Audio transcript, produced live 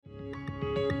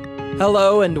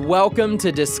Hello and welcome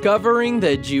to Discovering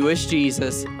the Jewish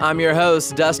Jesus. I'm your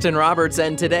host, Dustin Roberts,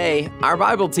 and today, our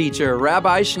Bible teacher,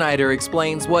 Rabbi Schneider,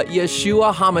 explains what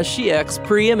Yeshua HaMashiach's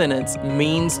preeminence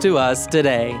means to us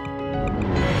today.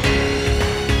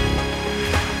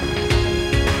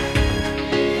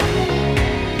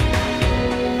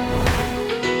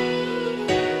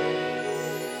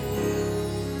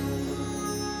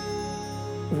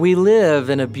 We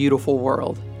live in a beautiful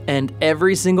world, and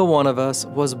every single one of us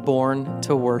was born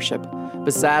to worship.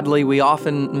 But sadly, we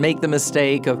often make the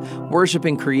mistake of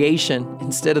worshiping creation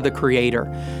instead of the Creator.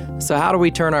 So how do we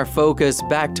turn our focus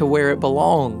back to where it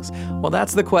belongs? Well,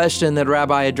 that's the question that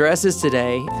Rabbi addresses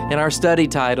today in our study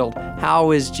titled,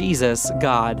 How is Jesus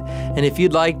God? And if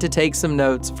you'd like to take some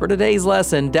notes for today's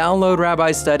lesson, download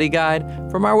Rabbi's study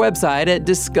guide from our website at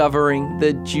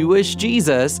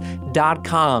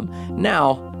discoveringthejewishjesus.com.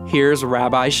 Now, here's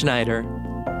Rabbi Schneider.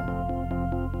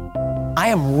 I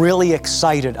am really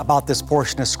excited about this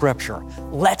portion of Scripture.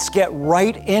 Let's get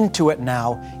right into it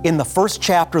now in the first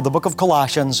chapter of the book of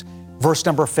Colossians, verse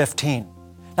number 15.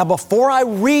 Now, before I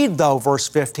read, though, verse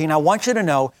 15, I want you to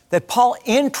know that Paul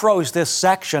intros this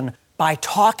section by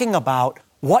talking about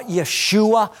what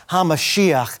Yeshua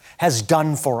HaMashiach has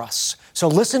done for us. So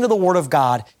listen to the Word of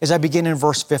God as I begin in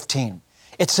verse 15.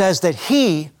 It says that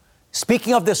He,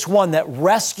 speaking of this one that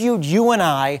rescued you and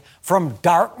I from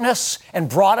darkness and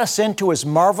brought us into His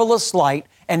marvelous light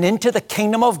and into the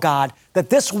kingdom of God, that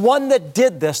this one that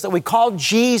did this, that we call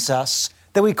Jesus,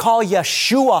 that we call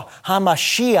Yeshua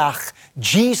HaMashiach,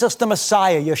 Jesus the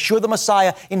Messiah, Yeshua the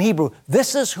Messiah in Hebrew,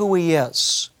 this is who He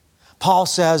is. Paul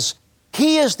says,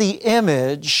 He is the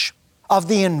image of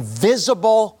the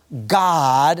invisible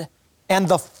God and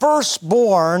the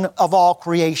firstborn of all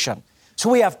creation. So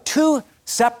we have two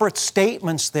separate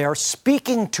statements there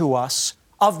speaking to us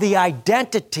of the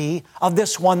identity of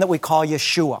this one that we call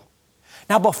Yeshua.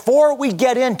 Now, before we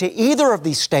get into either of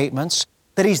these statements,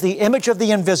 that He's the image of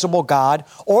the invisible God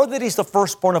or that He's the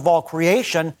firstborn of all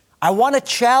creation, I want to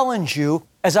challenge you,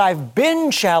 as I've been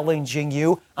challenging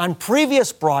you on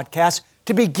previous broadcasts,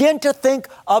 to begin to think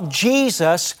of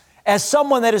Jesus as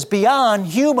someone that is beyond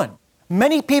human.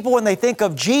 Many people, when they think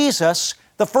of Jesus,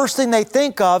 the first thing they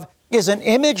think of is an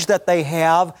image that they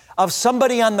have of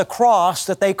somebody on the cross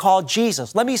that they call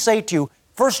Jesus. Let me say to you,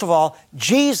 first of all,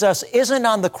 Jesus isn't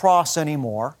on the cross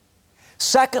anymore.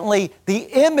 Secondly, the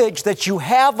image that you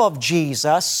have of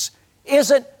Jesus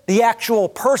isn't the actual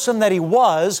person that He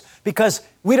was, because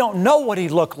we don't know what He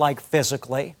looked like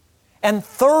physically. And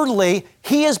thirdly,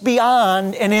 He is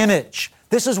beyond an image.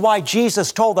 This is why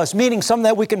Jesus told us, meaning something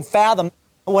that we can fathom.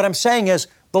 What I'm saying is,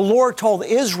 the Lord told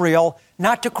Israel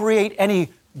not to create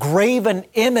any graven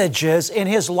images in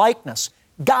His likeness.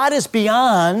 God is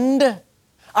beyond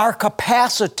our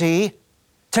capacity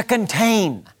to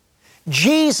contain.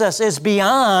 Jesus is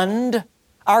beyond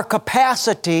our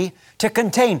capacity to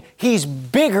contain. He's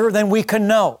bigger than we can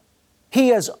know.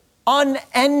 He is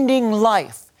unending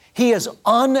life. He is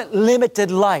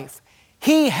unlimited life.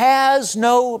 He has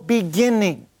no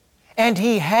beginning and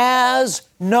He has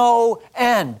no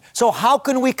end. So how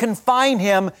can we confine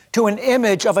Him to an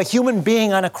image of a human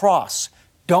being on a cross?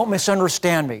 Don't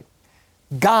misunderstand me.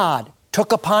 God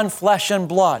took upon flesh and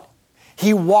blood.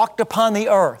 He walked upon the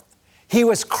earth. He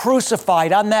was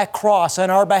crucified on that cross on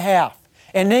our behalf.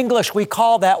 In English, we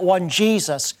call that one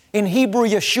Jesus. In Hebrew,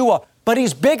 Yeshua. But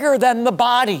He's bigger than the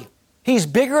body. He's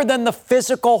bigger than the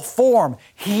physical form.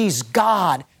 He's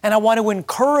God. And I want to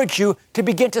encourage you to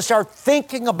begin to start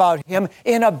thinking about Him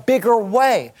in a bigger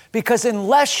way. Because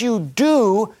unless you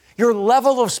do, your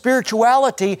level of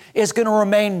spirituality is going to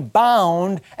remain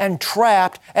bound and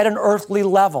trapped at an earthly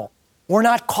level. We're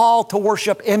not called to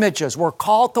worship images. We're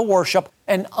called to worship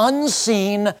an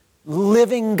unseen,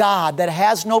 living God that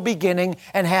has no beginning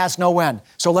and has no end.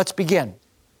 So let's begin.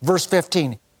 Verse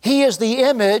 15. He is the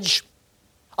image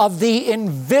of the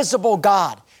invisible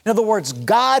God. In other words,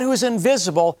 God who is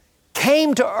invisible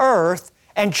came to earth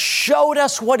and showed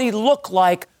us what He looked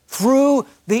like through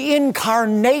the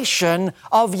incarnation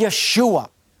of Yeshua.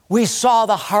 We saw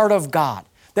the heart of God,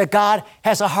 that God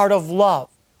has a heart of love.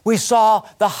 We saw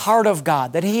the heart of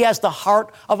God, that He has the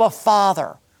heart of a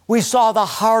father. We saw the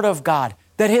heart of God,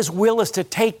 that His will is to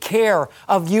take care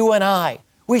of you and I.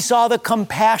 We saw the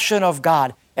compassion of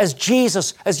God, as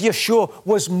Jesus, as Yeshua,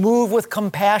 was moved with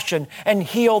compassion and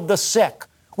healed the sick.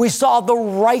 We saw the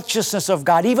righteousness of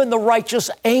God, even the righteous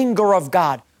anger of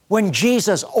God, when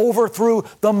Jesus overthrew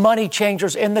the money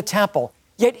changers in the temple.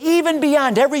 Yet even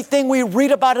beyond everything we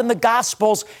read about in the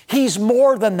Gospels, He's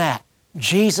more than that.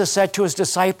 Jesus said to His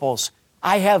disciples,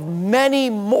 I have many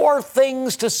more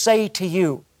things to say to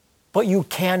you, but you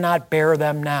cannot bear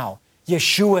them now.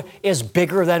 Yeshua is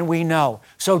bigger than we know.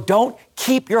 So don't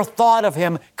keep your thought of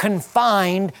him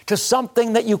confined to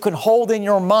something that you can hold in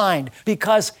your mind,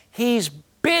 because he's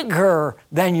bigger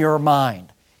than your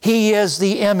mind. He is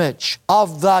the image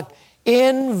of the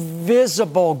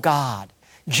invisible God.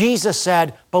 Jesus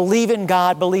said, believe in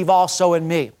God, believe also in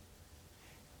me.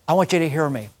 I want you to hear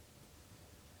me.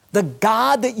 The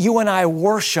God that you and I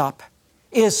worship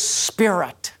is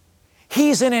spirit.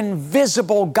 He's an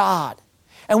invisible God.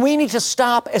 And we need to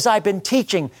stop, as I've been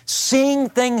teaching, seeing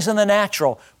things in the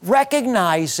natural,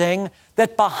 recognizing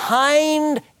that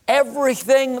behind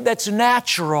everything that's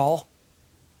natural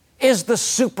is the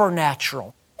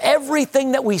supernatural.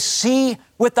 Everything that we see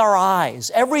with our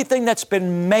eyes, everything that's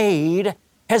been made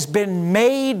has been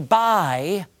made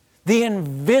by the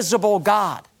invisible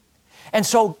God. And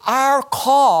so our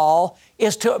call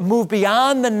is to move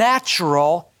beyond the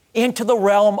natural into the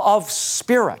realm of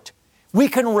spirit. We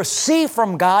can receive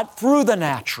from God through the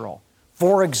natural.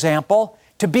 For example,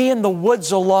 to be in the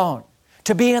woods alone,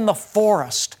 to be in the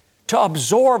forest, to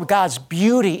absorb God's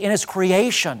beauty in His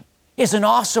creation is an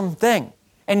awesome thing.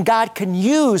 And God can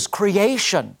use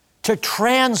creation to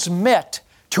transmit,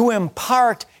 to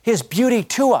impart His beauty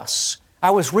to us.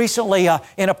 I was recently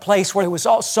in a place where it was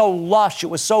all so lush, it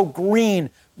was so green,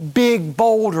 big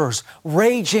boulders,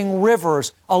 raging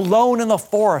rivers, alone in the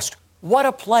forest. What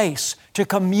a place to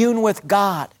commune with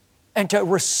God and to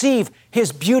receive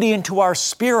His beauty into our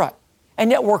spirit.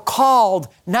 And yet we're called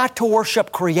not to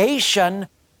worship creation,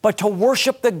 but to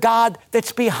worship the God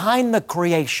that's behind the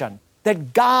creation.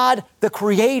 That God, the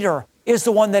Creator, is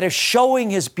the one that is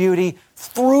showing His beauty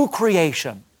through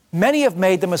creation. Many have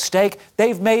made the mistake,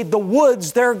 they've made the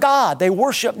woods their God. They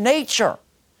worship nature.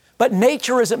 But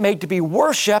nature isn't made to be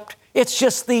worshiped, it's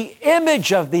just the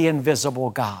image of the invisible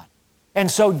God. And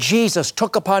so Jesus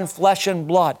took upon flesh and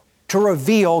blood to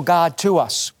reveal God to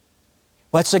us.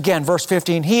 Let's again, verse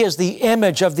 15, He is the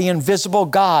image of the invisible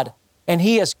God, and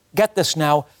He is, get this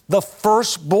now, the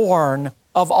firstborn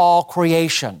of all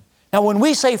creation. Now, when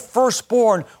we say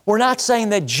firstborn, we're not saying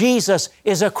that Jesus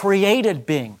is a created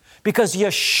being, because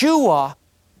Yeshua,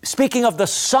 speaking of the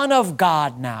Son of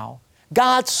God now,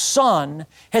 God's Son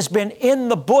has been in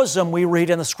the bosom, we read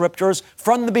in the Scriptures,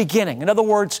 from the beginning. In other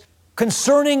words,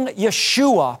 concerning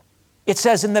Yeshua, it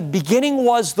says, in the beginning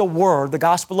was the Word, the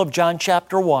Gospel of John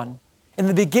chapter 1. In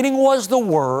the beginning was the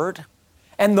Word,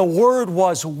 and the Word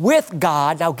was with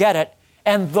God. Now get it.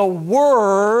 And the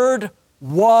Word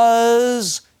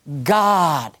was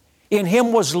God. In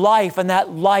Him was life, and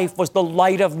that life was the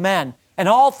light of men. And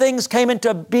all things came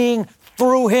into being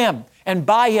through Him. And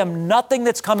by Him, nothing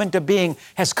that's come into being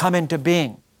has come into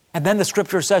being. And then the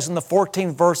Scripture says in the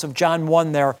 14th verse of John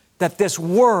 1 there, that this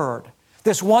Word,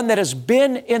 this one that has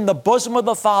been in the bosom of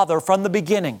the Father from the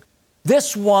beginning,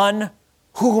 this one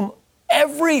whom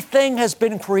everything has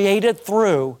been created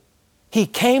through, He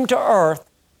came to earth,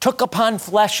 took upon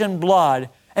flesh and blood,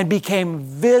 and became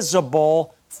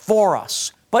visible for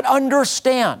us. But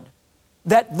understand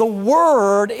that the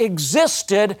Word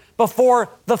existed before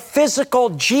the physical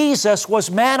Jesus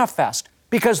was manifest,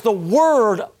 because the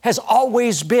Word has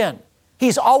always been.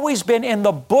 He's always been in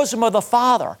the bosom of the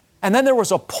Father. And then there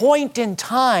was a point in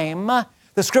time,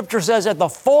 the Scripture says, at the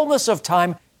fullness of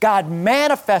time, God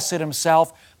manifested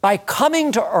Himself by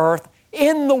coming to earth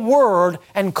in the Word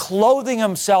and clothing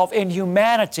Himself in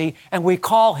humanity, and we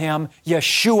call Him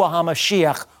Yeshua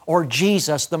HaMashiach, or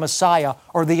Jesus the Messiah,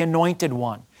 or the Anointed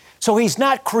One. So He's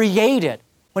not created.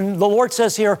 When the Lord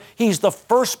says here, He's the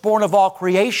firstborn of all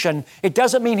creation, it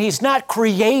doesn't mean He's not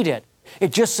created.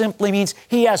 It just simply means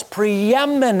He has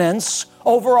preeminence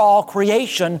over all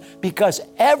creation, because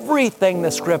everything,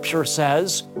 the Scripture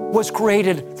says, was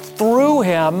created through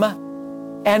Him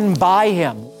and by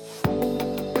Him.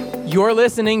 You're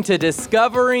listening to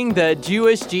Discovering the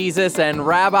Jewish Jesus, and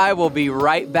Rabbi will be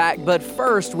right back. But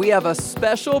first, we have a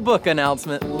special book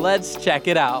announcement. Let's check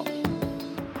it out.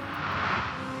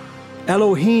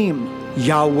 Elohim,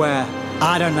 Yahweh,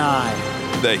 Adonai.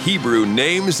 The Hebrew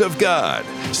names of God.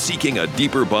 Seeking a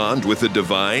deeper bond with the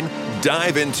divine?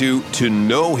 Dive into To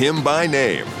Know Him by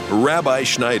Name. Rabbi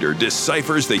Schneider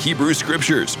deciphers the Hebrew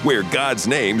Scriptures where God's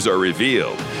names are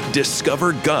revealed.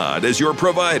 Discover God as your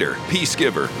provider,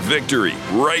 peacegiver, victory,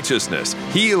 righteousness,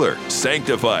 healer,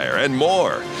 sanctifier, and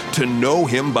more. To Know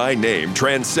Him by Name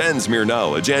transcends mere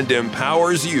knowledge and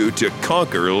empowers you to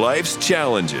conquer life's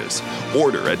challenges.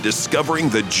 Order at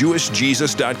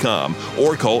discoveringthejewishjesus.com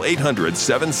or call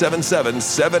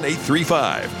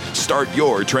 800-777-7835. Start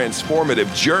your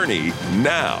transformative journey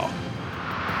now.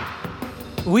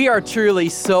 We are truly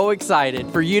so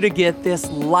excited for you to get this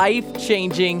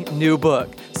life-changing new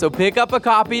book. So pick up a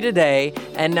copy today,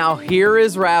 and now here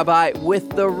is Rabbi with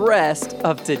the rest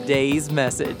of today's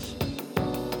message.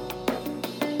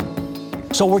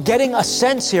 So we're getting a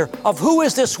sense here of who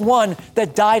is this one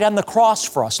that died on the cross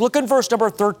for us. Look in verse number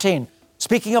 13.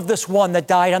 Speaking of this one that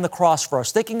died on the cross for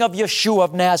us, thinking of Yeshua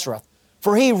of Nazareth.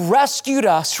 For he rescued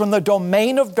us from the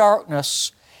domain of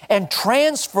darkness and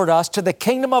transferred us to the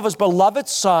kingdom of his beloved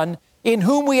Son, in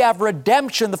whom we have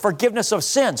redemption, the forgiveness of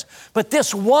sins. But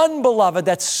this one, beloved,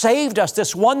 that saved us,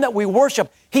 this one that we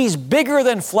worship, he's bigger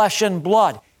than flesh and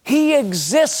blood. He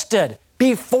existed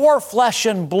before flesh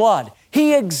and blood.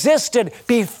 He existed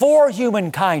before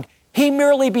humankind. He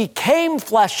merely became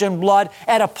flesh and blood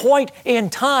at a point in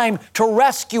time to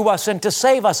rescue us and to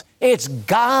save us. It's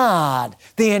God,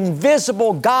 the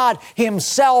invisible God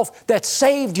himself that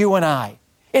saved you and I.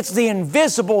 It's the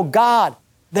invisible God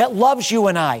that loves you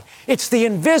and I. It's the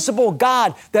invisible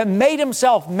God that made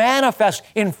himself manifest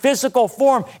in physical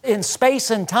form, in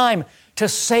space and time, to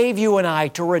save you and I,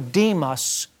 to redeem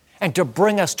us, and to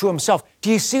bring us to himself. Do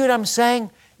you see what I'm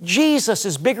saying? Jesus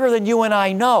is bigger than you and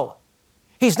I know.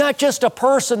 He's not just a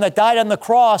person that died on the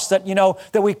cross that,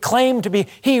 that we claim to be.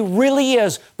 He really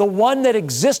is the one that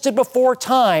existed before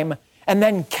time and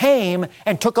then came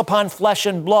and took upon flesh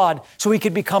and blood so he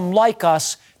could become like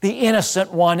us, the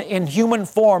innocent one in human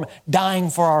form, dying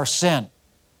for our sin.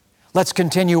 Let's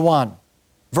continue on.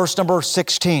 Verse number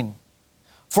 16.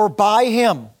 For by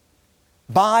him,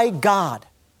 by God,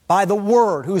 by the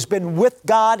Word, who's been with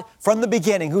God from the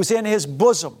beginning, who's in his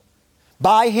bosom,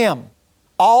 by him,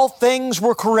 all things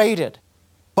were created,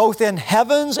 both in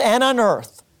heavens and on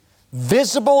earth,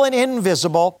 visible and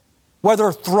invisible,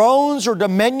 whether thrones or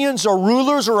dominions or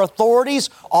rulers or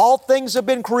authorities, all things have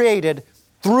been created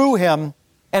through him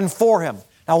and for him.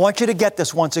 Now I want you to get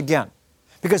this once again,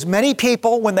 because many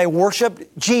people, when they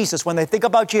worship Jesus, when they think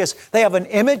about Jesus, they have an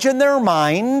image in their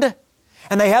mind,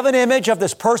 and they have an image of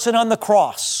this person on the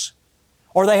cross,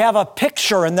 or they have a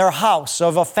picture in their house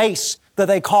of a face that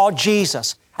they call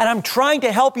Jesus. And I'm trying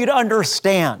to help you to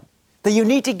understand that you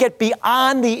need to get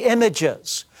beyond the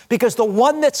images, because the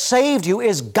one that saved you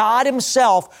is God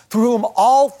himself, through whom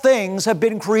all things have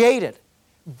been created.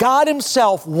 God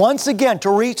himself, once again, to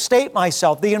restate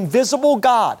myself, the invisible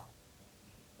God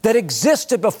that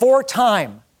existed before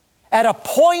time, at a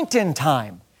point in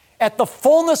time, at the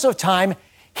fullness of time,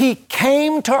 he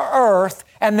came to earth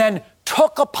and then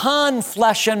took upon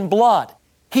flesh and blood.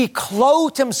 He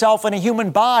clothed himself in a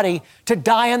human body to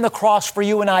die on the cross for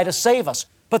you and I to save us.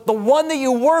 But the one that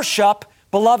you worship,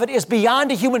 beloved, is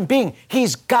beyond a human being.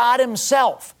 He's God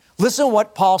himself. Listen to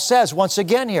what Paul says once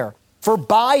again here. For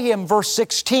by him, verse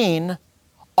 16,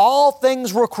 all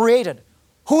things were created.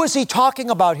 Who is he talking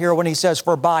about here when he says,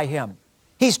 for by him?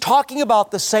 He's talking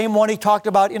about the same one he talked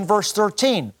about in verse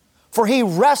 13. For he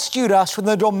rescued us from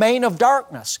the domain of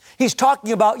darkness. He's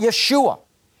talking about Yeshua.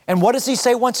 And what does he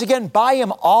say once again? By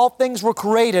him all things were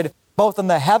created, both in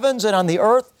the heavens and on the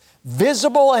earth,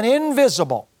 visible and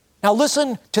invisible. Now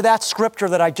listen to that scripture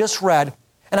that I just read,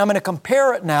 and I'm going to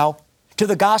compare it now to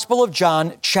the Gospel of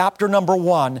John, chapter number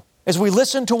 1, as we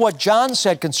listen to what John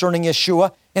said concerning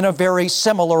Yeshua in a very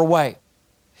similar way.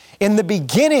 In the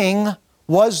beginning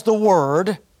was the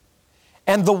Word,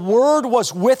 and the Word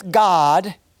was with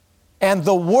God, and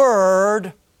the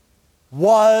Word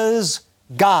was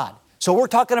God. So we're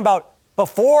talking about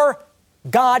before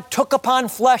God took upon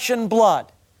flesh and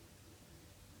blood,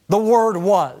 the Word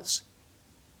was.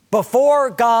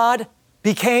 Before God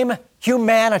became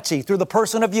humanity through the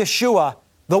person of Yeshua,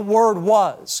 the Word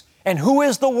was. And who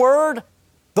is the Word?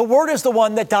 The Word is the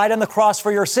one that died on the cross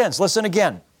for your sins. Listen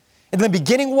again. In the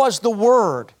beginning was the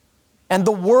Word, and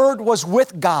the Word was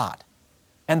with God,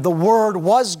 and the Word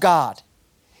was God.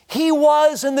 He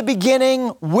was in the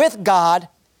beginning with God.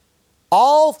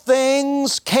 All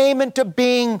things came into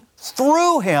being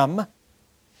through him,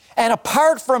 and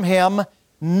apart from him,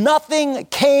 nothing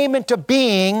came into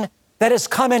being that has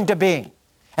come into being.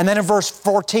 And then in verse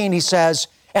 14 he says,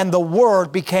 and the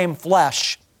Word became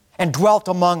flesh and dwelt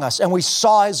among us, and we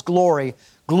saw his glory.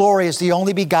 Glory is the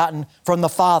only begotten from the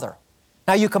Father.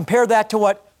 Now you compare that to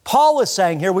what Paul is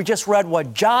saying here. We just read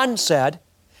what John said,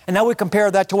 and now we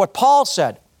compare that to what Paul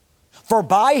said. For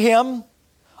by him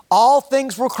all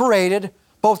things were created,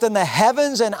 both in the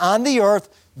heavens and on the earth,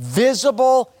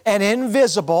 visible and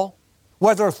invisible,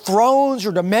 whether thrones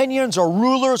or dominions or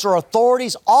rulers or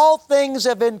authorities, all things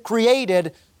have been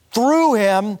created through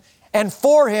him and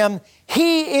for him.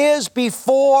 He is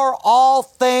before all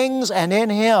things, and in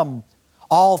him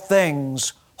all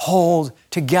things hold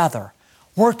together.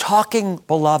 We're talking,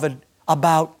 beloved,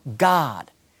 about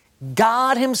God.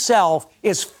 God himself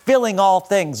is filling all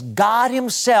things. God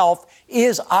himself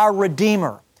is our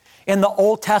Redeemer. In the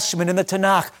Old Testament, in the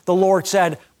Tanakh, the Lord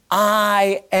said,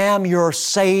 I am your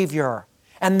Savior,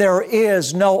 and there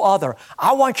is no other.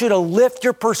 I want you to lift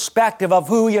your perspective of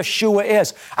who Yeshua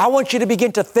is. I want you to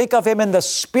begin to think of Him in the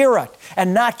Spirit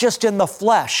and not just in the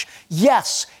flesh.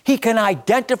 Yes, He can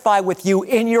identify with you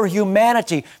in your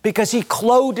humanity because He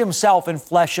clothed Himself in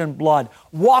flesh and blood,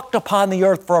 walked upon the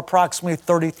earth for approximately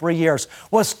 33 years,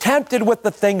 was tempted with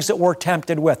the things that we're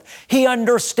tempted with. He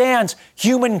understands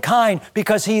humankind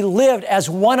because He lived as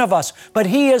one of us, but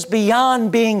He is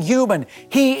beyond being human.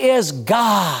 He is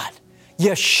God.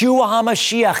 Yeshua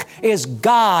HaMashiach is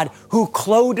God who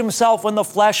clothed Himself in the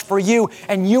flesh for you,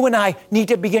 and you and I need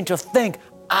to begin to think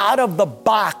out of the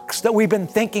box that we've been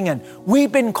thinking in.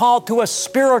 We've been called to a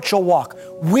spiritual walk.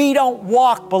 We don't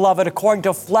walk, beloved, according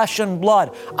to flesh and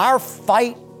blood. Our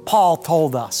fight, Paul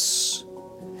told us,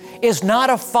 is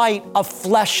not a fight of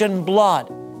flesh and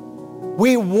blood.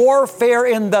 We warfare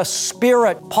in the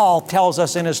Spirit, Paul tells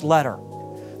us in his letter.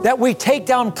 That we take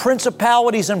down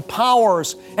principalities and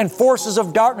powers and forces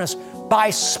of darkness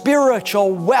by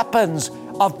spiritual weapons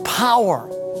of power.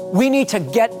 We need to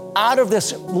get out of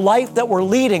this life that we're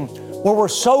leading where we're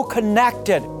so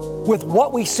connected with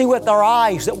what we see with our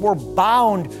eyes that we're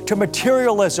bound to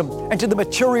materialism and to the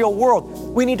material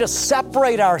world. We need to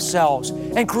separate ourselves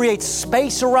and create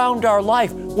space around our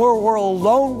life where we're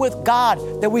alone with God,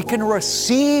 that we can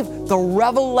receive the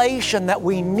revelation that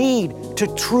we need to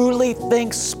truly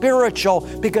think spiritual,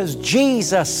 because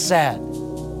Jesus said,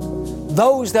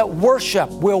 those that worship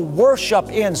will worship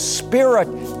in spirit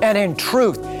and in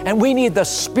truth. And we need the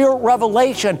Spirit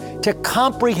revelation to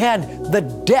comprehend the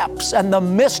depths and the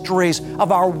mysteries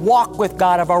of our walk with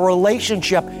God, of our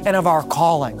relationship, and of our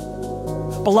calling.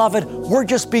 Beloved, we're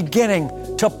just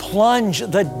beginning to plunge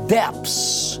the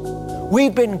depths.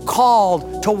 We've been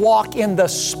called to walk in the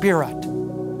Spirit.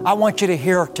 I want you to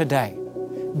hear today,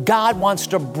 God wants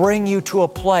to bring you to a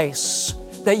place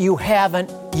that you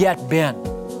haven't yet been,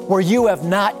 where you have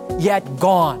not yet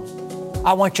gone.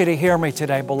 I want you to hear me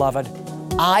today, beloved.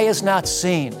 Eye is not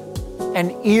seen,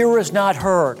 and ear is not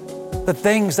heard the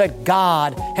things that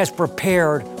God has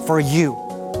prepared for you.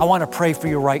 I want to pray for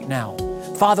you right now.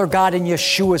 Father God, in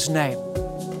Yeshua's name,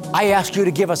 I ask you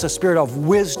to give us a spirit of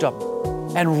wisdom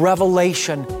and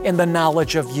revelation in the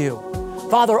knowledge of you.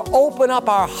 Father, open up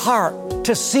our heart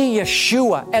to see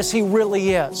Yeshua as He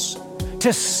really is,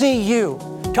 to see you,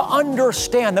 to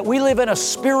understand that we live in a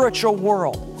spiritual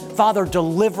world. Father,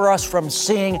 deliver us from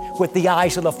seeing with the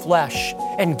eyes of the flesh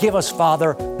and give us,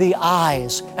 Father, the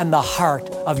eyes and the heart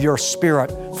of your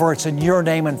Spirit. For it's in your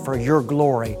name and for your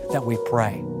glory that we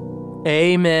pray.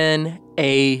 Amen.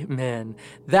 Amen.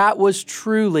 That was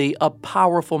truly a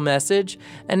powerful message.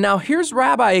 And now here's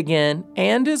Rabbi again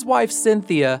and his wife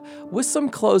Cynthia with some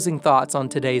closing thoughts on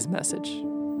today's message.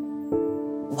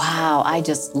 Wow, I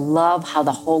just love how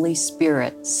the Holy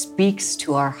Spirit speaks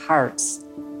to our hearts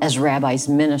as Rabbi's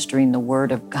ministering the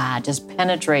Word of God, just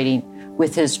penetrating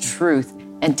with His truth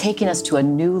and taking us to a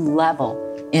new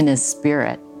level in His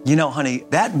Spirit. You know, honey,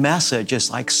 that message is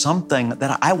like something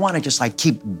that I want to just like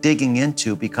keep digging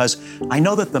into, because I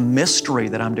know that the mystery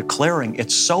that I'm declaring,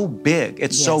 it's so big,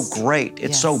 it's so great,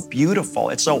 it's so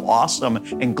beautiful, it's so awesome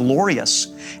and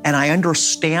glorious, and I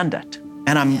understand it,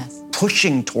 and I'm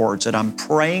pushing towards it, I'm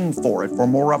praying for it, for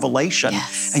more revelation,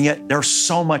 and yet there's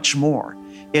so much more.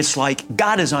 It's like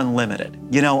God is unlimited.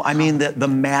 You know, I mean, the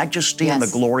majesty and the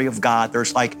glory of God,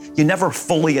 there's like, you never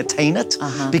fully attain it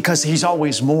because He's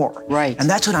always more. Right. And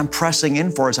that's what I'm pressing in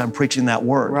for as I'm preaching that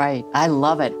word. Right. I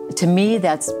love it. To me,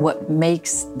 that's what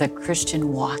makes the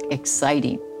Christian walk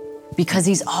exciting, because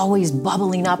He's always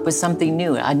bubbling up with something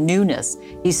new, a newness.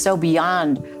 He's so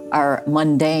beyond our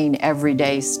mundane,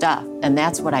 everyday stuff. And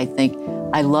that's what I think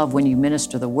I love when you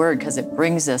minister the Word, because it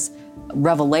brings us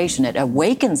revelation. It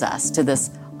awakens us to this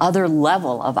other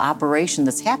level of operation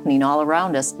that's happening all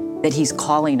around us, that He's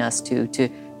calling us to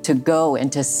go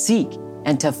and to seek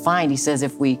and to find. He says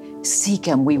if we seek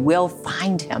Him, we will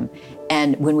find Him.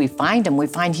 And when we find Him, we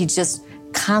find He's just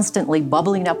constantly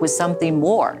bubbling up with something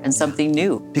more and something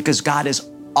new. Because God is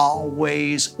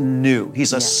always new.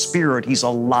 He's a spirit. He's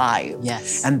alive.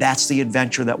 Yes. And that's the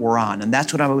adventure that we're on. And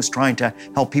that's what I was trying to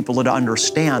help people to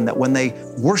understand, that when they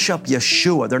worship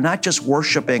Yeshua, they're not just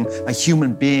worshiping a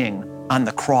human being on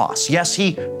the cross. Yes,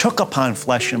 He took upon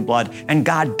flesh and blood, and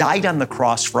God died on the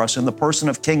cross for us in the person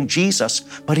of King Jesus,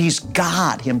 but He's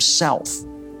God Himself.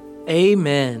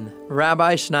 Amen.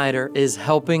 Rabbi Schneider is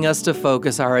helping us to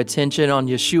focus our attention on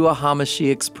Yeshua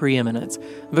HaMashiach's preeminence,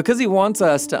 because he wants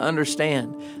us to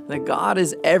understand that God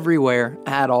is everywhere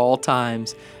at all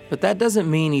times. But that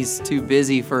doesn't mean He's too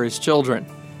busy for His children.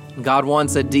 God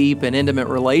wants a deep and intimate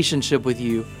relationship with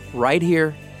you right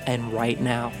here and right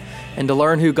now. And to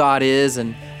learn who God is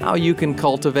and how you can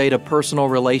cultivate a personal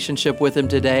relationship with Him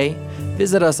today,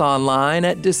 visit us online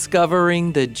at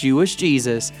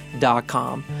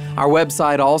discoveringthejewishjesus.com. Our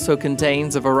website also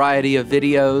contains a variety of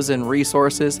videos and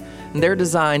resources, and they're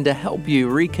designed to help you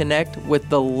reconnect with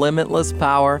the limitless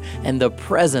power and the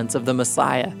presence of the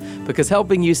Messiah. Because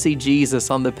helping you see Jesus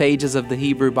on the pages of the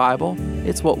Hebrew Bible,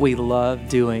 it's what we love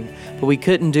doing. But we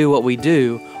couldn't do what we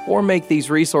do or make these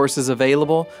resources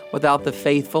available without the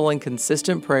faithful and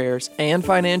consistent prayers and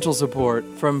financial support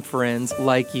from friends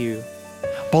like you.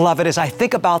 Beloved, as I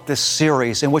think about this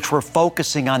series in which we're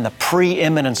focusing on the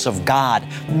preeminence of God,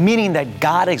 meaning that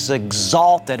God is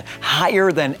exalted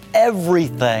higher than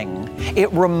everything, it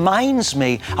reminds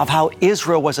me of how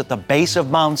Israel was at the base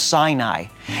of Mount Sinai,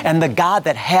 and the God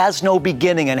that has no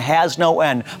beginning and has no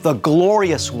end, the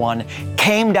glorious one,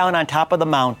 came down on top of the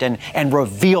mountain and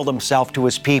revealed Himself to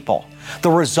His people.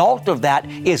 The result of that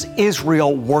is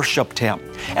Israel worshiped Him.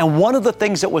 And one of the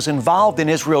things that was involved in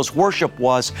Israel's worship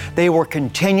was they were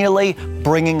continually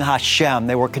bringing Hashem.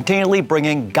 They were continually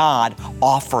bringing God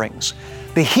offerings.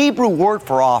 The Hebrew word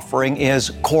for offering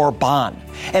is korban.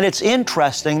 And it's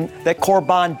interesting that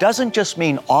korban doesn't just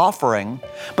mean offering,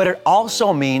 but it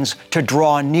also means to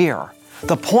draw near.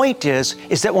 The point is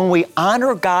that when we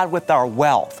honor God with our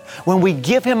wealth, when we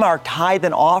give Him our tithe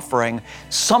and offering,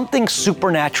 something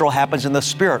supernatural happens in the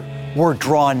Spirit. We're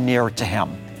drawn near to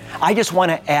Him. I just want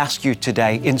to ask you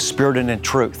today, in spirit and in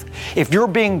truth, if you're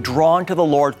being drawn to the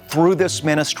Lord through this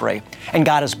ministry and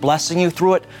God is blessing you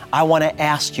through it, I want to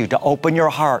ask you to open your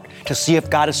heart to see if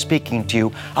God is speaking to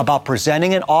you about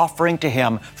presenting an offering to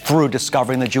Him through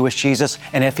Discovering the Jewish Jesus.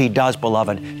 And if He does,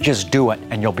 beloved, just do it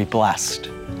and you'll be blessed.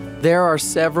 There are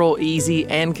several easy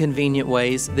and convenient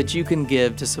ways that you can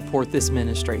give to support this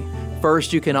ministry.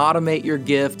 First, you can automate your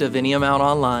gift of any amount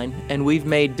online, and we've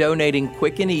made donating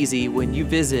quick and easy when you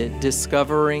visit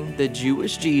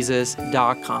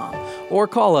discoveringthejewishjesus.com or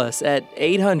call us at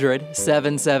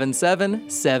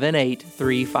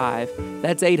 800-777-7835.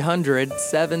 That's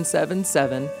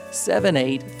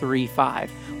 800-777-7835.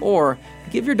 Or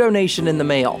give your donation in the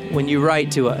mail when you write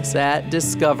to us at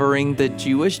Discovering the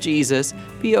Jewish Jesus,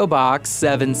 P.O. Box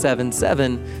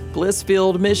 777,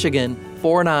 Blissfield, Michigan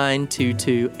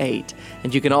 49228.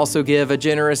 And you can also give a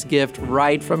generous gift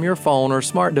right from your phone or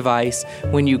smart device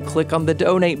when you click on the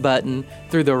donate button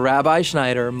through the Rabbi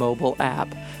Schneider mobile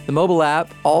app. The mobile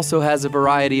app also has a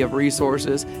variety of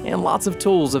resources and lots of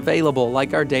tools available,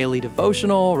 like our daily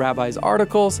devotional, Rabbi's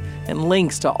articles, and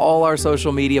links to all our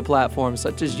social media platforms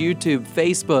such as YouTube,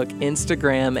 Facebook,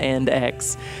 Instagram, and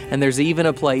X. And there's even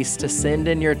a place to send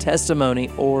in your testimony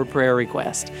or prayer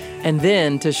request. And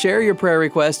then to share your prayer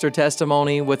request or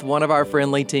testimony with one of our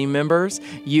friendly team members,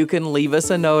 you can leave us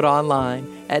a note online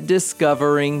at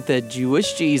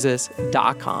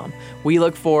discoveringthejewishjesus.com. We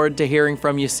look forward to hearing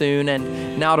from you soon.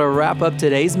 And now to wrap up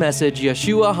today's message,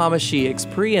 Yeshua HaMashiach's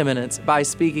preeminence by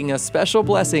speaking a special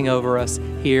blessing over us,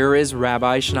 here is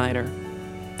Rabbi Schneider.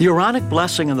 The Aaronic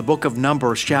blessing in the book of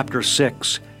Numbers, chapter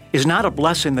 6, is not a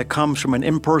blessing that comes from an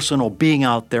impersonal being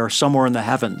out there somewhere in the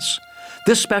heavens.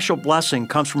 This special blessing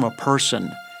comes from a person,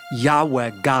 Yahweh,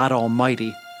 God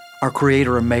Almighty, our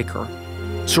Creator and Maker.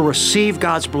 So receive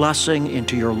God's blessing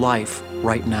into your life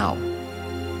right now.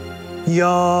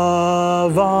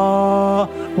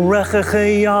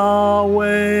 Yavarechecha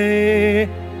Yahweh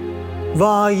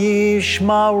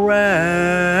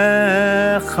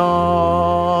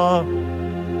vayishmarecha.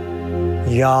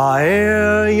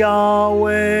 Ya'er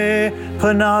Yahweh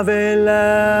panav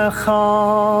elecha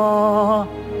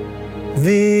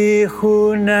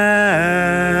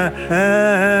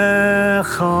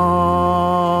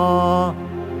vichunecha.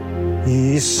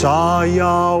 Yisa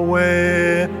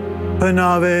Yahweh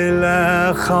panav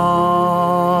elecha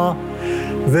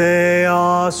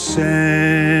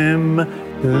ve'asem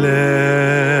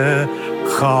lecha.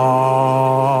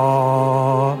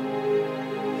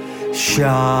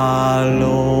 Shalom.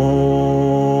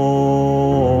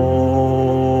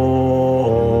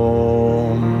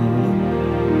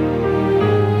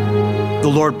 The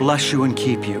Lord bless you and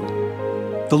keep you.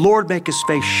 The Lord make His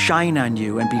face shine on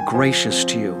you and be gracious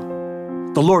to you.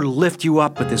 The Lord lift you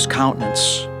up with His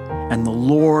countenance, and the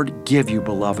Lord give you,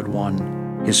 beloved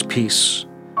one, His peace.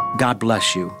 God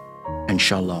bless you, and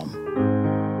shalom.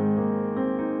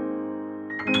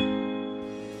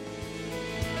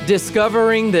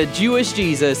 Discovering the Jewish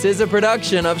Jesus is a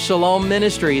production of Shalom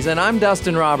Ministries, and I'm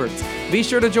Dustin Roberts. Be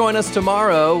sure to join us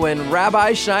tomorrow when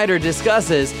Rabbi Schneider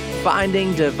discusses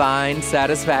Finding Divine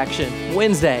Satisfaction,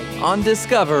 Wednesday on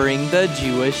Discovering the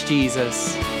Jewish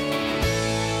Jesus.